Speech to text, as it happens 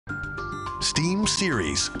Steam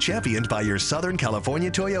Series, championed by your Southern California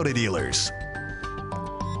Toyota dealers.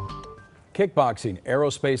 Kickboxing,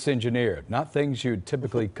 aerospace engineer, not things you'd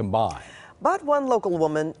typically combine. But one local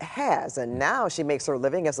woman has, and now she makes her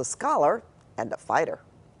living as a scholar and a fighter.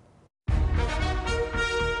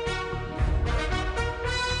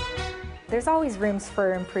 There's always rooms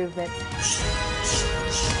for improvement.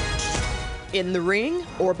 In the ring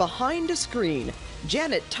or behind a screen,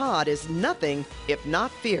 Janet Todd is nothing if not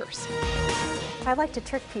fierce. I like to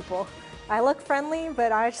trick people. I look friendly,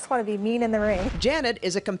 but I just want to be mean in the ring. Janet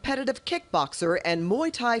is a competitive kickboxer and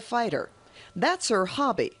Muay Thai fighter. That's her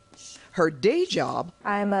hobby. Her day job,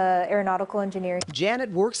 I'm an aeronautical engineer.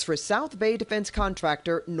 Janet works for South Bay defense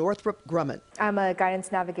contractor Northrop Grumman. I'm a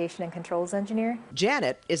guidance, navigation, and controls engineer.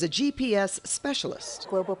 Janet is a GPS specialist.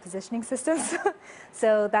 Global positioning systems.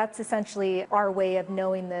 So that's essentially our way of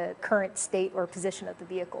knowing the current state or position of the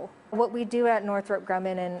vehicle. What we do at Northrop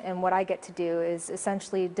Grumman and what I get to do is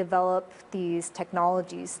essentially develop these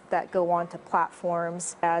technologies that go onto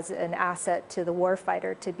platforms as an asset to the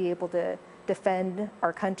warfighter to be able to defend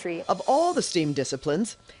our country. Of all the STEAM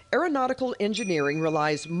disciplines, aeronautical engineering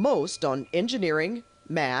relies most on engineering,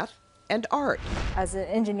 math, and art. As an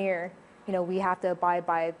engineer, we have to abide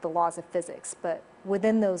by the laws of physics, but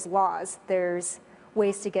within those laws, there's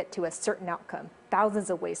ways to get to a certain outcome, thousands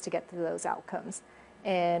of ways to get to those outcomes.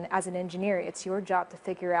 And as an engineer, it's your job to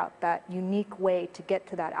figure out that unique way to get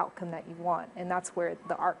to that outcome that you want, and that's where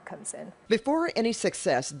the art comes in. Before any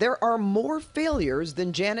success, there are more failures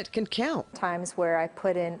than Janet can count. Times where I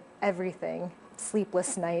put in everything,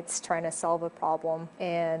 sleepless nights trying to solve a problem,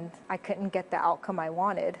 and I couldn't get the outcome I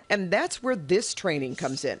wanted. And that's where this training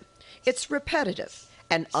comes in. It's repetitive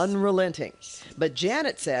and unrelenting. But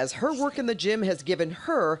Janet says her work in the gym has given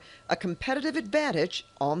her a competitive advantage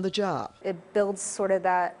on the job. It builds sort of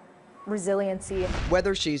that resiliency.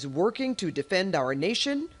 Whether she's working to defend our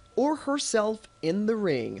nation or herself in the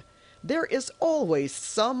ring, there is always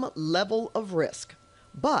some level of risk.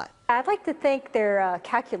 But I'd like to think they're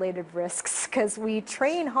calculated risks because we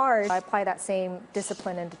train hard. I apply that same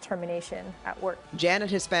discipline and determination at work.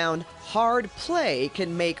 Janet has found hard play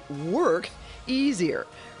can make work easier.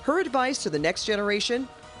 Her advice to the next generation: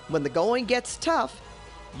 when the going gets tough,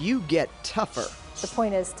 you get tougher. The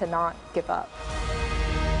point is to not give up.